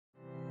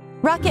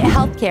ROKIT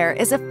Healthcare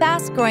is a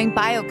fast-growing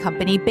bio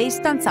company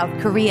based on South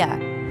Korea.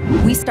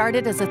 We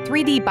started as a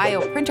 3D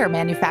bioprinter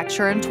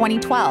manufacturer in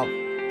 2012,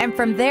 and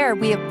from there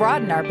we have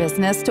broadened our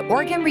business to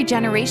organ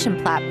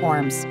regeneration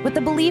platforms with the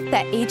belief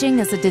that aging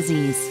is a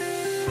disease.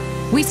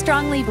 We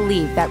strongly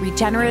believe that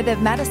regenerative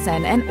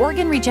medicine and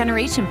organ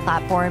regeneration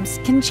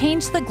platforms can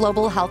change the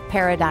global health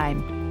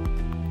paradigm.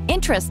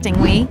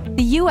 Interestingly,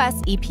 the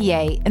U.S.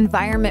 EPA,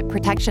 Environment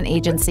Protection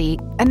Agency,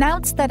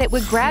 announced that it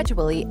would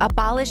gradually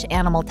abolish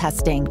animal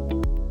testing.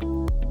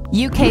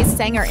 UK's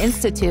Sanger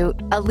Institute,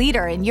 a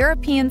leader in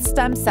European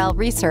stem cell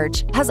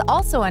research, has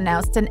also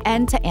announced an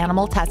end to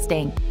animal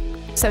testing.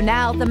 So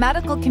now the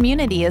medical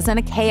community is in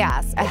a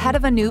chaos ahead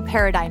of a new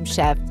paradigm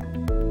shift.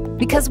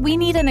 Because we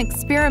need an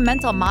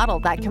experimental model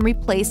that can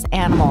replace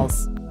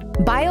animals.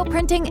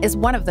 Bioprinting is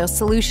one of those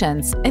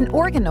solutions, and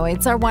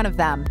organoids are one of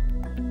them.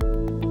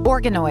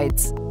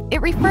 Organoids.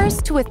 It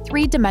refers to a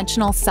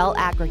three-dimensional cell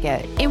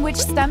aggregate in which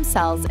stem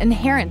cells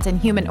inherent in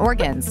human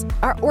organs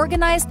are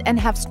organized and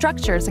have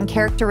structures and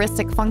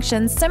characteristic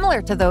functions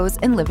similar to those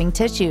in living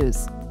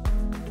tissues.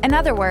 In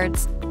other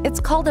words, it's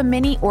called a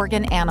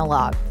mini-organ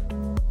analog.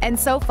 And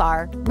so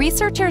far,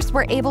 researchers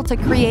were able to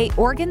create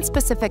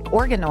organ-specific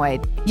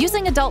organoid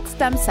using adult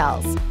stem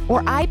cells,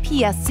 or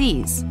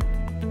iPSCs.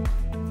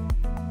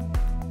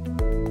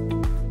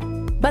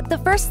 But the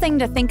first thing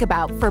to think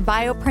about for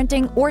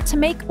bioprinting or to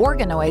make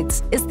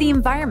organoids is the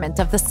environment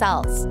of the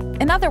cells,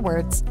 in other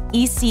words,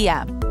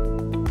 ECM.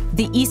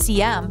 The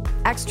ECM,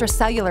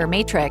 extracellular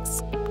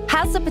matrix,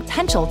 has the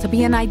potential to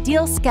be an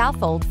ideal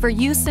scaffold for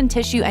use in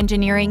tissue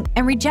engineering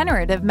and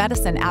regenerative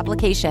medicine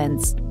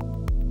applications.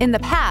 In the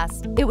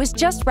past, it was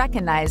just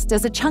recognized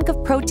as a chunk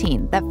of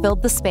protein that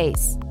filled the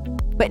space.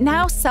 But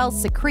now cells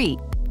secrete,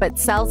 but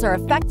cells are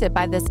affected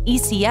by this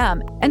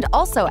ECM and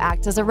also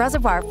act as a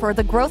reservoir for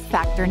the growth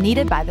factor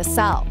needed by the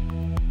cell.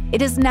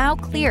 It is now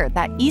clear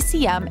that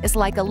ECM is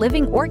like a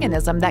living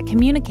organism that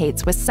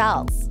communicates with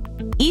cells.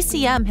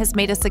 ECM has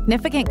made a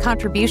significant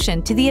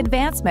contribution to the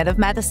advancement of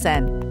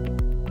medicine.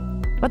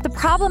 But the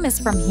problem is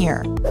from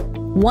here.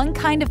 One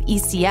kind of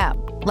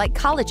ECM, like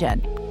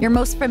collagen, you're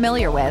most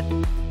familiar with,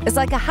 is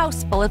like a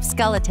house full of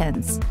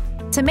skeletons.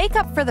 To make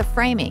up for the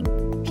framing,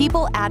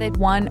 people added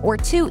 1 or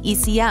 2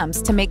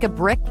 ECMs to make a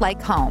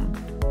brick-like home.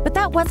 But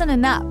that wasn't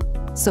enough,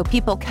 so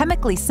people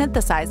chemically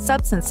synthesized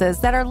substances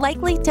that are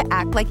likely to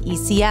act like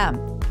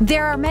ECM.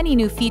 There are many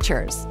new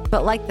features,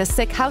 but like the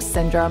sick house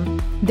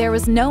syndrome, there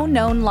is no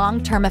known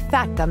long-term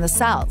effect on the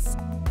cells,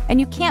 and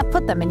you can't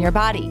put them in your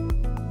body.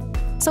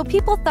 So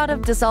people thought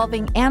of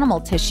dissolving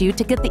animal tissue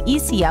to get the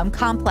ECM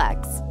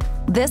complex.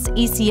 This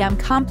ECM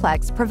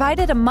complex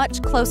provided a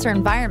much closer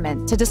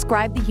environment to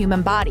describe the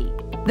human body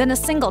than a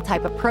single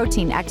type of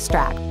protein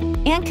extract,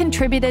 and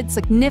contributed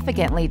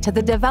significantly to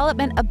the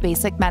development of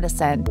basic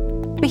medicine.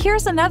 But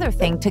here's another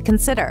thing to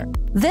consider.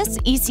 This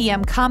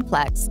ECM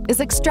complex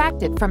is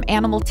extracted from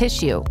animal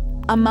tissue.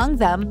 Among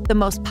them, the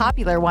most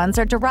popular ones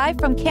are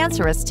derived from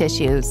cancerous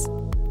tissues.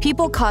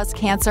 People cause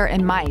cancer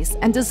in mice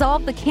and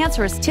dissolve the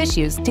cancerous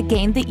tissues to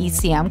gain the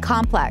ECM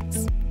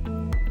complex.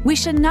 We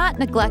should not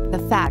neglect the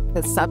fact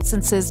that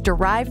substances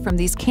derived from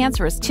these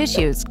cancerous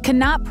tissues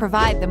cannot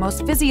provide the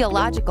most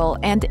physiological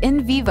and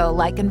in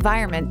vivo-like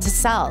environment to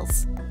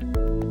cells.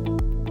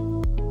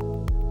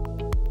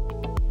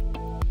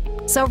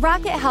 So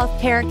ROKIT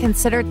Healthcare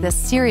considered this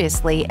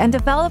seriously and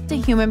developed a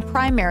human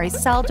primary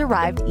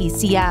cell-derived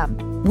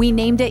ECM. We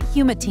named it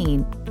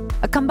humatine,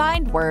 a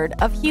combined word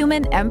of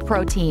human and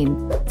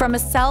protein. From a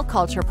cell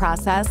culture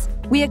process,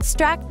 we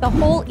extract the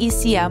whole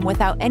ECM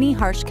without any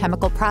harsh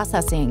chemical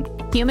processing.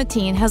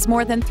 Humatine has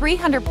more than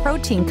 300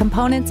 protein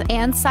components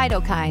and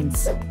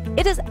cytokines.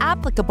 It is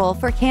applicable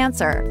for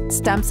cancer,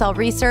 stem cell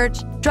research,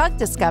 drug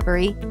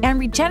discovery, and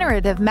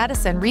regenerative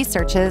medicine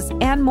researches,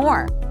 and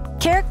more.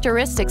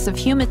 Characteristics of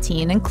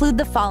humatine include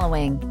the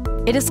following.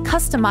 It is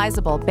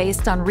customizable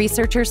based on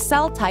researchers'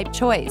 cell type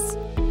choice.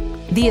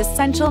 The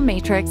essential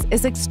matrix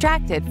is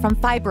extracted from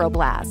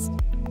fibroblasts,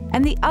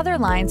 and the other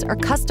lines are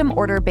custom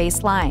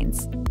order-based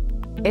lines.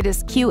 It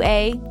is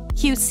QA,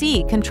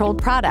 QC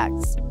controlled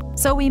products,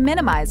 so we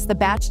minimize the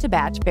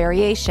batch-to-batch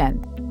variation.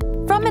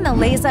 From an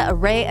ELISA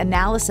array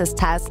analysis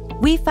test,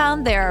 we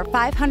found there are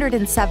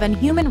 507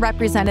 human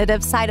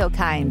representative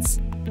cytokines.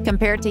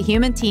 Compared to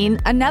humatine,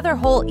 another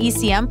whole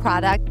ECM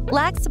product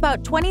lacks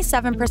about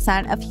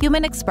 27% of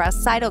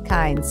human-expressed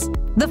cytokines.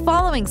 The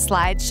following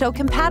slides show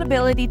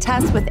compatibility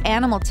tests with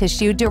animal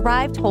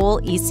tissue-derived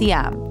whole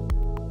ECM.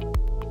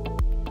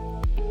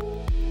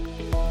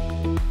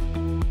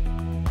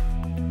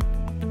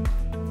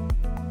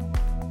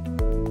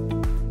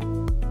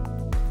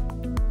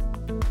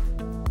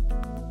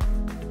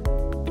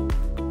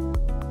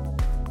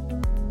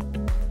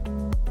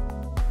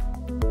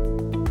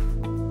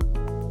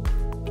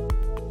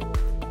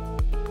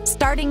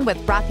 Starting with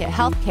ROKIT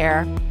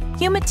Healthcare,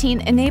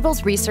 humatine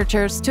enables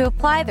researchers to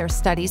apply their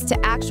studies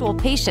to actual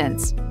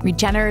patients,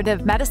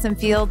 regenerative medicine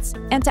fields,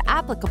 and to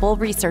applicable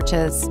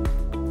researches.